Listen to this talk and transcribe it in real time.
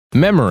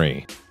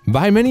Memory.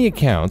 By many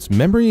accounts,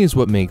 memory is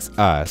what makes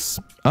us,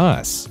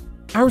 us.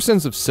 Our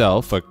sense of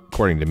self,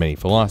 according to many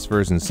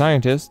philosophers and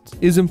scientists,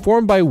 is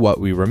informed by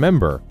what we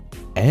remember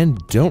and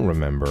don't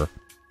remember.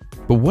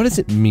 But what does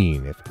it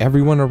mean if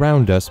everyone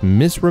around us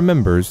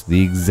misremembers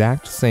the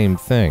exact same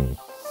thing?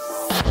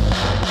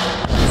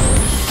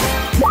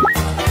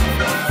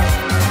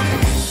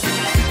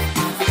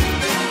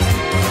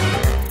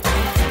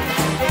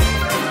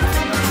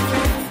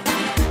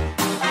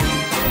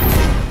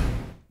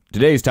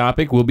 Today's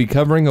topic will be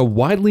covering a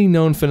widely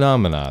known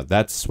phenomena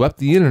that's swept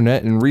the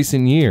internet in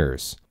recent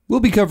years.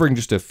 We'll be covering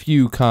just a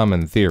few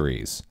common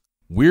theories.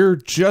 We're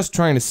just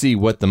trying to see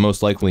what the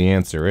most likely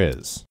answer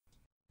is.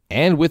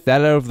 And with that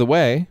out of the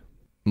way,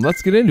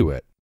 let's get into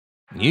it.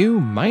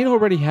 You might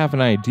already have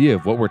an idea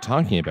of what we're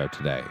talking about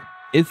today.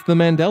 It's the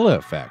Mandela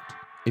effect.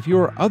 If you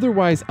are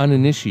otherwise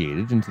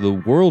uninitiated into the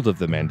world of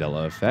the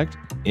Mandela effect,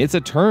 it's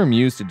a term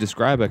used to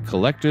describe a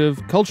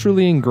collective,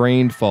 culturally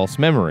ingrained false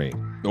memory,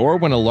 or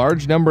when a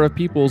large number of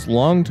people's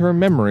long-term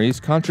memories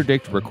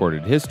contradict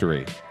recorded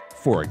history.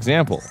 For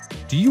example,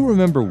 do you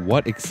remember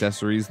what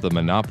accessories the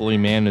Monopoly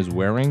Man is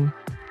wearing?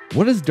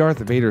 What does Darth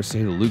Vader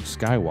say to Luke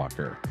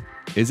Skywalker?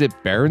 Is it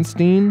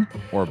Berenstein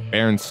or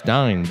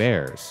Bernstein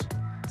Bears?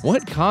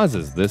 What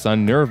causes this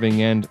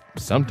unnerving and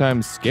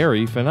sometimes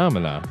scary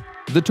phenomena?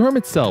 The term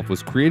itself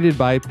was created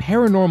by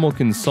paranormal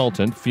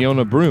consultant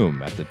Fiona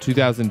Broome at the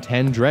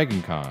 2010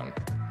 DragonCon.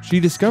 She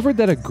discovered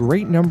that a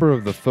great number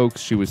of the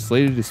folks she was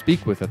slated to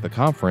speak with at the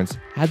conference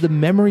had the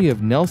memory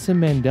of Nelson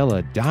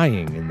Mandela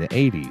dying in the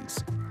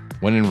 80s,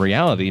 when in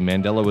reality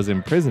Mandela was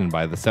imprisoned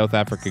by the South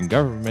African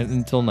government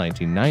until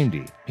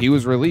 1990. He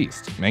was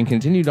released and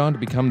continued on to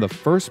become the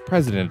first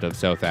president of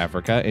South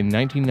Africa in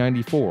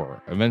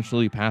 1994,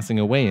 eventually passing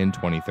away in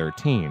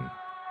 2013.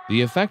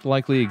 The effect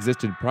likely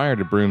existed prior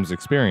to Broome's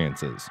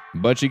experiences,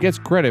 but she gets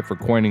credit for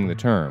coining the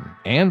term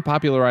and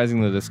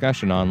popularizing the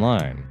discussion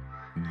online.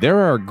 There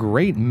are a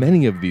great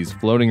many of these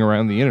floating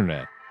around the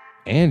internet,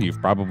 and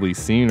you've probably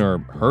seen or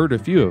heard a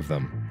few of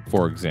them.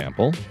 For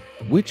example,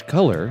 which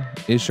color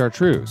is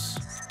chartreuse?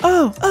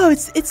 Oh,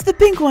 it's the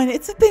pink one.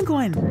 It's the pink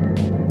one.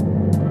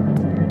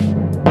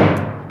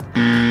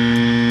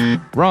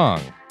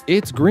 Wrong.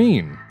 It's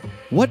green.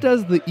 What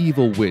does the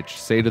evil witch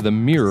say to the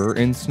mirror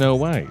in Snow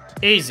White?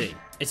 Easy.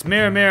 It's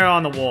mirror, mirror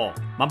on the wall.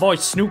 My boy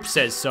Snoop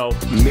says so.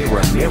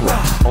 Mirror, mirror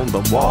on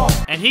the wall.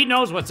 And he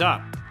knows what's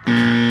up.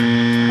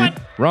 What?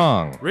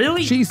 Wrong.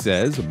 Really? She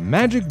says,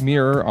 magic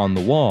mirror on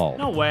the wall.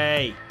 No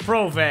way.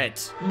 Prove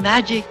it.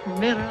 Magic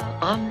mirror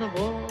on the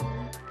wall.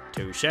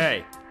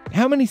 Touché.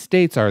 How many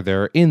states are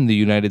there in the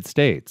United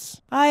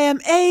States? I am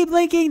Abe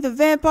Lincoln, the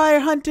vampire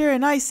hunter,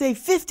 and I say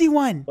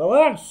 51. Well,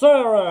 I'm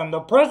Sauron,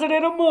 the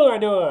president of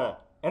Mordor,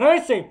 and I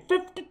say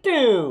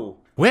 52.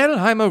 Well,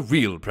 I'm a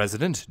real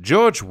president,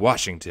 George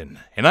Washington,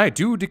 and I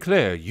do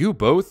declare you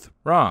both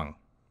wrong.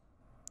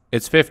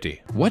 It's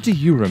 50. What do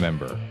you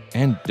remember?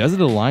 And does it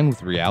align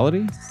with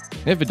reality?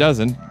 If it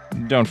doesn't,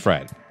 don't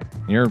fret.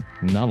 You're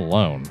not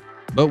alone.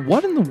 But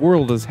what in the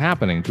world is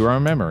happening to our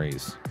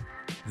memories?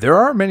 There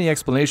are many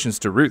explanations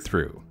to root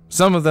through.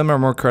 Some of them are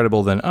more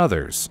credible than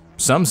others.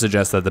 Some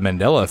suggest that the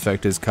Mandela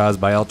effect is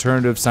caused by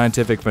alternative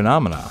scientific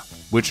phenomena,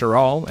 which are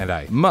all, and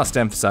I must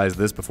emphasize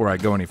this before I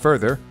go any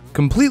further,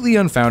 completely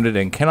unfounded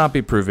and cannot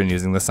be proven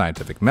using the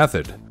scientific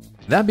method.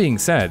 That being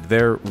said,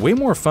 they're way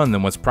more fun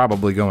than what's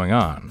probably going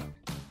on.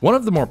 One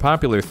of the more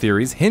popular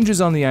theories hinges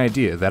on the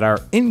idea that our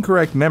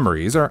incorrect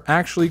memories are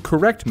actually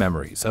correct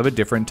memories of a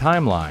different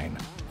timeline.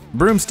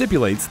 Broome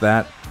stipulates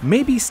that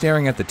maybe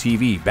staring at the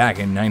TV back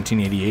in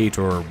 1988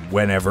 or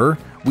whenever,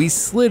 we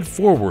slid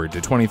forward to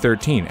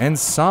 2013 and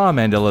saw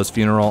Mandela's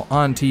funeral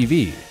on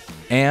TV.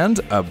 And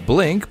a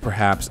blink,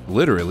 perhaps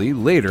literally,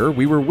 later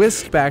we were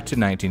whisked back to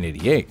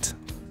 1988.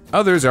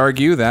 Others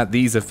argue that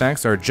these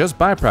effects are just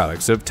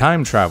byproducts of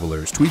time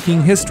travelers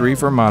tweaking history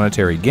for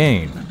monetary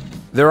gain.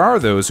 There are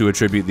those who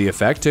attribute the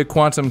effect to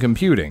quantum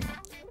computing.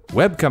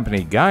 Web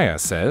company Gaia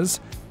says,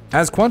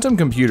 as quantum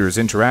computers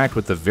interact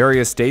with the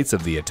various states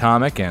of the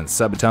atomic and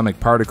subatomic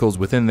particles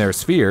within their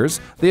spheres,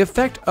 they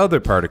affect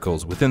other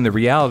particles within the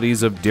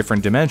realities of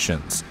different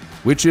dimensions,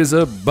 which is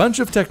a bunch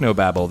of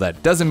technobabble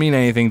that doesn't mean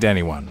anything to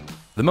anyone.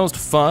 The most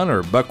fun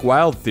or buck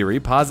wild theory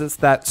posits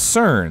that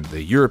CERN,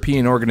 the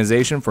European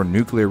Organization for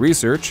Nuclear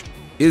Research,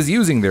 is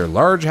using their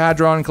Large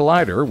Hadron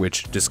Collider,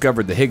 which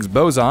discovered the Higgs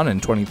boson in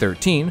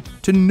 2013,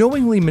 to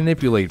knowingly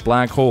manipulate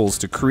black holes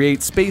to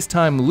create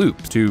space-time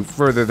loops to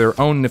further their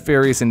own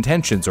nefarious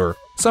intentions or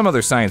some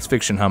other science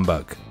fiction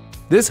humbug.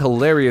 This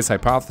hilarious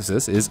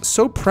hypothesis is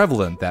so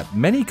prevalent that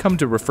many come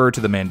to refer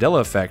to the Mandela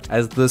effect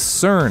as the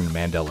CERN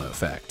Mandela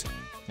effect.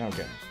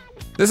 Okay.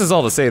 This is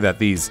all to say that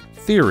these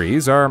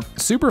theories are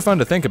super fun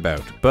to think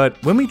about,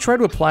 but when we try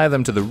to apply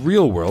them to the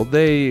real world,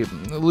 they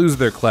lose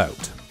their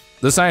clout.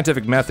 The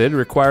scientific method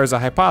requires a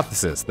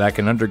hypothesis that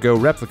can undergo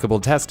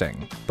replicable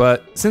testing,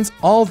 but since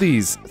all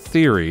these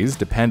theories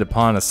depend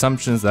upon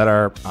assumptions that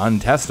are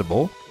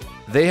untestable,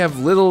 they have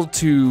little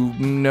to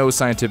no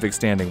scientific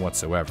standing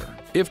whatsoever.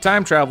 If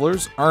time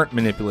travelers aren't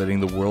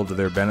manipulating the world to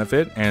their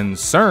benefit and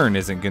CERN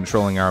isn't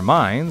controlling our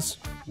minds,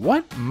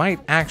 what might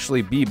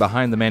actually be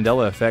behind the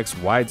Mandela effect's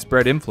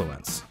widespread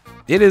influence?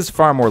 It is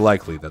far more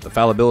likely that the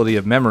fallibility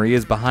of memory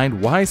is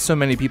behind why so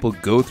many people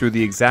go through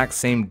the exact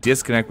same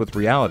disconnect with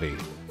reality.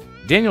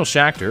 Daniel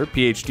Schachter,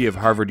 PhD of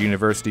Harvard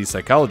University's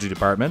Psychology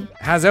Department,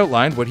 has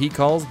outlined what he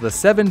calls the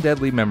 7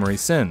 deadly memory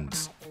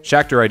sins.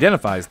 Schachter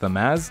identifies them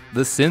as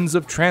the sins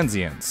of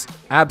transience,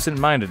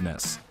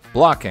 absent-mindedness,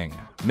 blocking,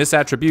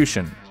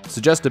 misattribution,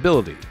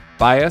 suggestibility,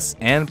 bias,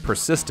 and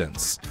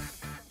persistence.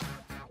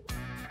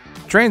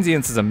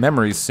 Transience is a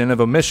memory sin of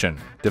omission,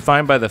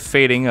 defined by the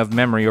fading of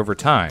memory over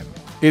time.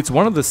 It's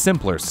one of the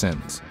simpler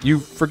sins. You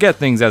forget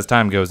things as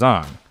time goes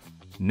on.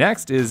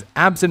 Next is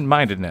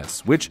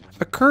absent-mindedness, which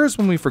occurs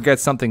when we forget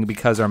something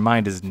because our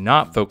mind is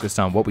not focused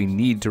on what we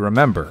need to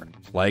remember,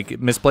 like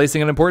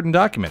misplacing an important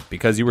document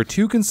because you were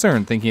too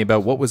concerned thinking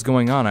about what was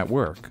going on at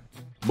work.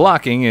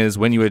 Blocking is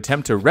when you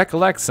attempt to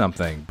recollect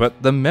something,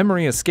 but the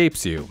memory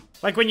escapes you.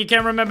 Like when you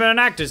can't remember an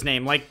actor's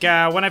name, like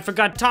when I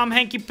forgot Tom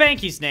Hanky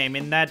Panky's name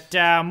in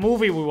that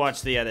movie we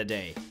watched the other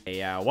day.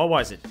 Hey, what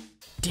was it?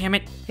 Damn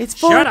it. It's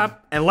Shut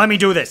up and let me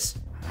do this.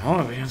 All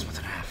it begins with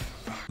an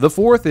F. The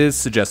fourth is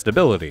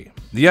suggestibility.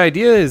 The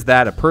idea is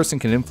that a person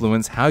can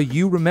influence how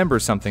you remember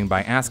something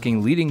by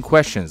asking leading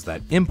questions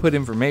that input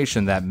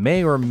information that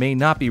may or may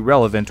not be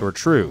relevant or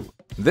true.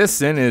 This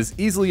sin is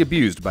easily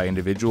abused by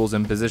individuals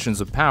in positions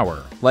of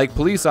power, like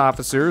police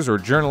officers or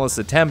journalists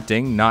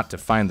attempting not to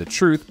find the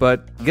truth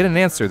but get an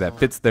answer that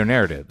fits their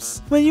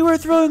narratives. When you were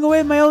throwing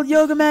away my old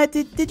yoga mat,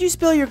 did you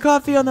spill your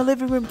coffee on the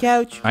living room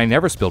couch? I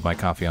never spilled my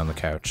coffee on the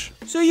couch.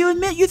 So you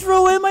admit you threw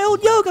away my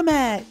old yoga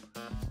mat?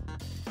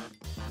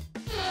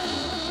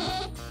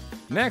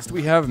 Next,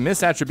 we have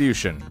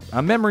misattribution,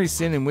 a memory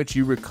sin in which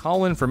you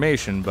recall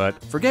information but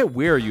forget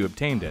where you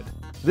obtained it.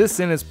 This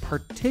sin is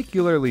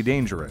particularly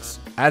dangerous,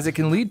 as it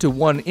can lead to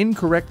one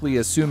incorrectly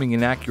assuming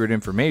inaccurate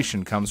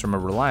information comes from a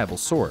reliable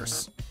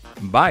source.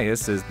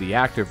 Bias is the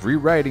act of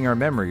rewriting our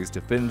memories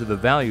to fit into the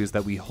values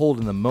that we hold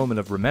in the moment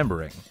of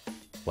remembering,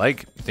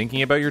 like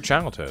thinking about your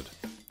childhood.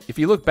 If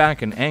you look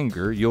back in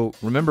anger, you'll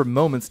remember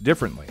moments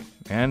differently,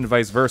 and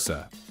vice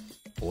versa.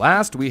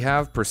 Last, we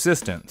have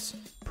persistence.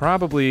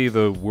 Probably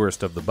the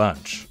worst of the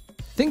bunch.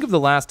 Think of the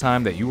last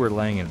time that you were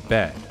laying in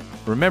bed,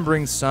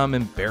 remembering some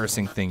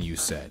embarrassing thing you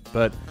said,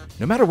 but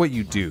no matter what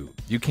you do,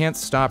 you can't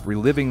stop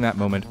reliving that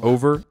moment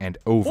over and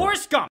over.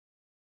 Forrest Gump!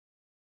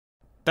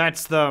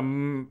 That's the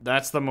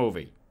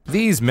movie.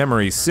 These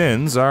memory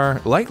sins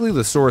are likely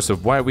the source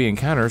of why we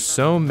encounter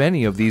so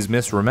many of these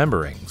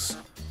misrememberings.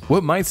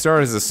 What might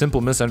start as a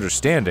simple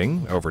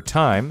misunderstanding, over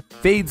time,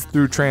 fades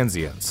through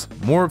transience,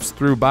 morphs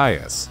through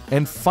bias,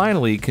 and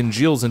finally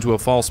congeals into a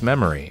false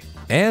memory.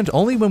 And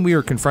only when we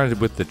are confronted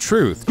with the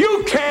truth,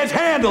 You can't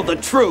handle the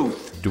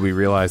truth! do we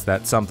realize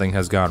that something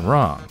has gone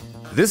wrong.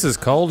 This is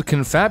called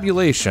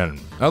confabulation,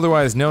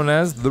 otherwise known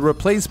as the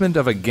replacement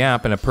of a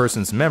gap in a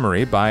person's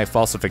memory by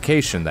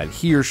falsification that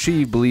he or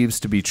she believes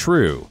to be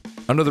true.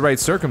 Under the right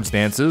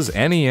circumstances,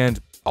 any and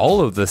all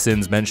of the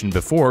sins mentioned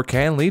before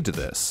can lead to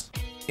this.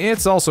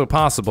 It's also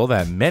possible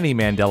that many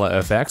Mandela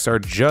effects are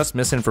just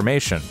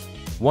misinformation.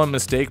 One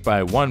mistake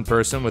by one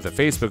person with a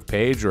Facebook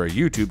page or a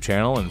YouTube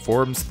channel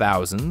informs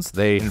thousands,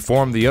 they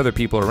inform the other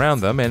people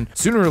around them, and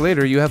sooner or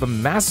later you have a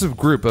massive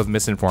group of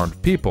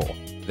misinformed people.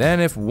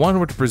 Then if one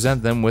were to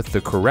present them with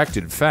the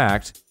corrected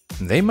fact,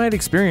 they might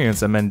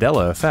experience a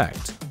Mandela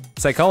effect.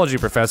 Psychology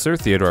professor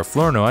Theodore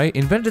Flournoy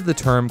invented the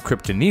term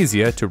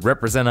cryptomnesia to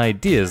represent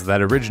ideas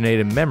that originate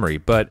in memory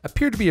but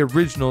appear to be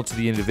original to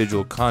the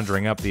individual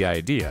conjuring up the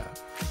idea.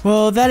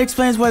 Well, that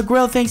explains why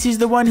Grill thinks he's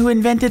the one who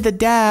invented the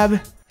dab.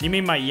 You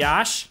mean my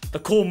yash? The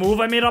cool move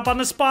I made up on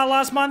the spot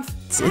last month?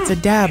 It's a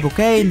dab,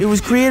 okay? It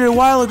was created a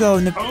while ago,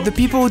 and the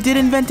people who did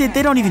invent it,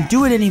 they don't even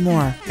do it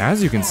anymore.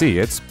 As you can see,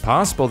 it's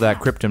possible that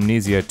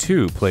cryptomnesia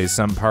too plays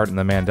some part in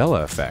the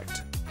Mandela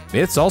effect.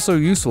 It's also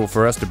useful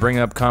for us to bring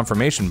up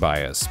confirmation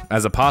bias,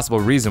 as a possible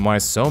reason why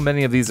so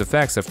many of these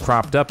effects have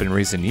cropped up in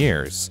recent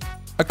years.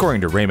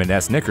 According to Raymond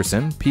S.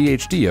 Nickerson,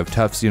 PhD of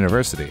Tufts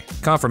University,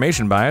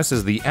 confirmation bias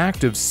is the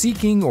act of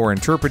seeking or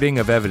interpreting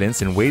of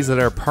evidence in ways that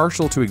are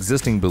partial to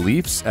existing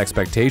beliefs,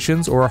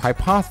 expectations, or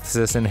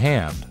hypothesis in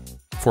hand.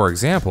 For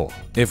example,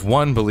 if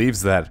one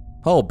believes that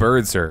all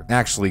birds are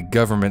actually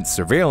government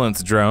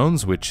surveillance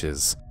drones, which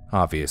is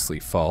obviously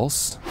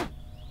false,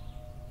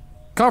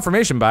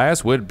 confirmation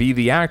bias would be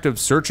the act of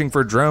searching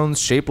for drones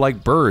shaped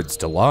like birds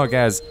to log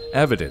as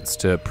evidence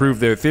to prove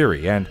their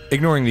theory and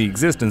ignoring the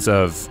existence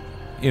of,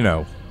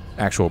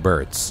 actual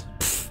birds.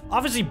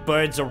 Obviously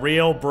birds are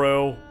real,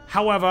 bro.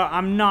 However,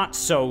 I'm not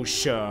so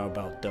sure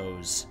about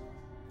those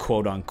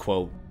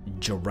quote-unquote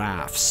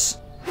giraffes.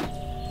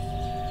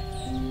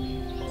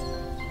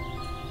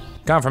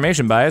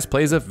 Confirmation bias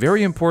plays a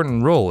very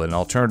important role in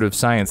alternative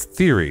science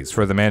theories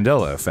for the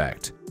Mandela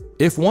effect.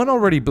 If one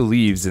already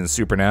believes in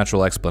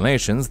supernatural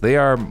explanations, they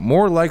are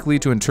more likely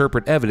to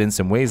interpret evidence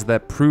in ways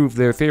that prove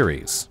their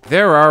theories.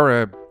 There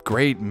are a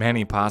great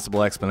many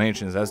possible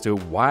explanations as to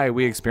why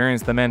we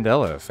experience the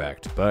Mandela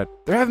effect, but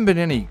there haven't been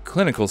any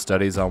clinical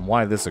studies on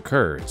why this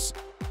occurs.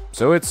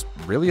 So it's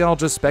really all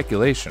just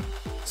speculation.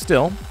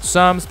 Still,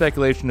 some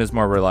speculation is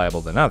more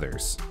reliable than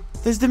others.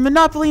 Does the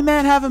Monopoly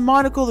Man have a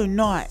monocle or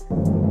not?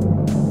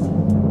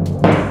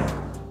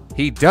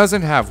 He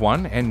doesn't have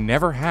one and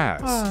never has.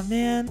 Oh,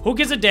 man. Who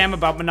gives a damn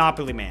about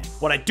Monopoly Man?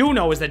 What I do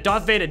know is that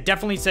Darth Vader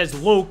definitely says,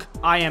 Luke,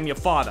 I am your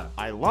father.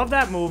 I love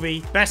that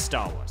movie. Best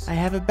Star Wars. I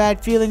have a bad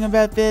feeling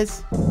about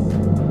this.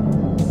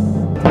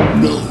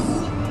 No.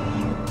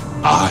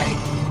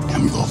 I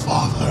am your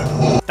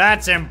father.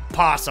 That's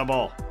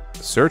impossible.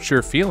 Search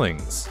your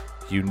feelings.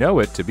 You know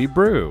it to be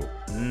brew.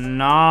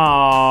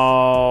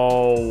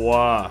 No.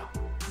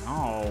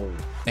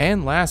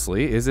 And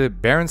lastly, is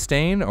it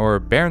Berenstain or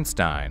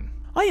Bernstein?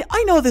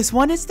 I know this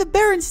one. It's the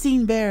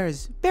Berenstein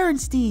Bears.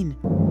 Berenstein.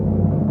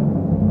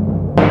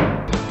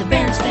 The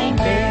Berenstain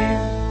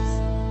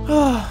Bears.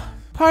 Oh,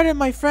 pardon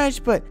my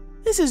French, but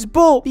this is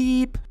bull.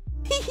 Beep.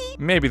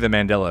 Maybe the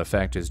Mandela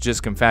effect is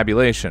just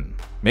confabulation.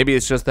 Maybe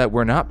it's just that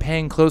we're not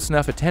paying close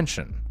enough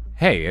attention.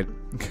 Hey, it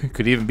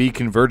could even be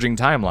converging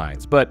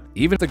timelines, but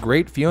even the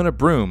great Fiona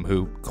Broome,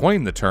 who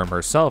coined the term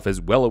herself,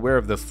 is well aware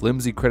of the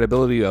flimsy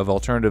credibility of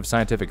alternative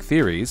scientific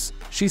theories.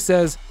 She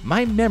says,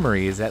 my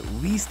memory is at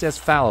least as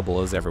fallible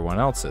as everyone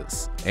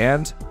else's.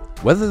 And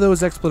whether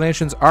those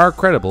explanations are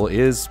credible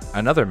is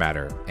another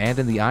matter, and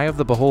in the eye of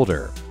the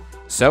beholder.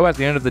 So at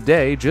the end of the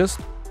day, just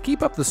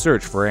keep up the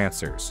search for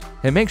answers,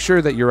 and make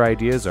sure that your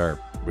ideas are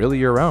really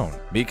your own.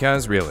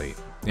 Because really,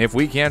 if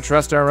we can't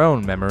trust our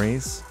own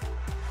memories,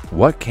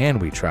 what can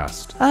we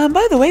trust?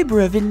 By the way,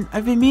 bro, I've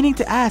been meaning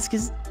to ask,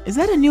 is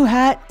that a new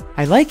hat?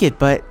 I like it,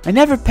 but I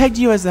never pegged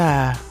you as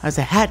a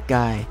hat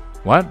guy.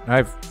 What?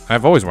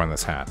 I've always worn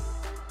this hat.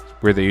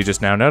 Weird that you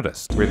just now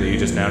noticed. Weird that you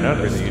just now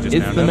noticed. It's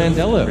the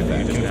Mandela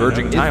effect.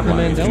 Converging It's the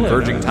timeline. Mandela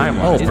Converging effect.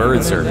 timeline. All It's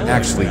birds the are Mandela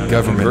actually effect.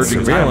 government Converging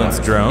surveillance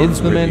timeline. drones. It's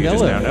the Weird that you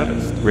just Mandela now effect.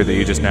 noticed. Weird that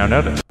you just now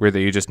noticed. Weird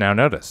that you just now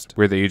noticed.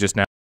 Weird that you just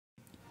now.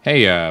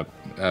 Hey,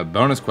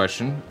 bonus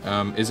question.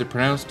 Is it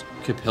pronounced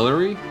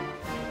capillary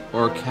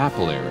or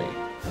capillary?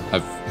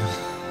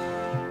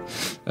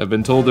 I've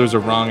been told there's a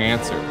wrong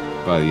answer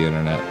by the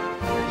internet.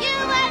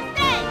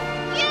 USA!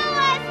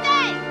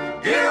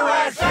 USA!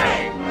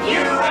 USA!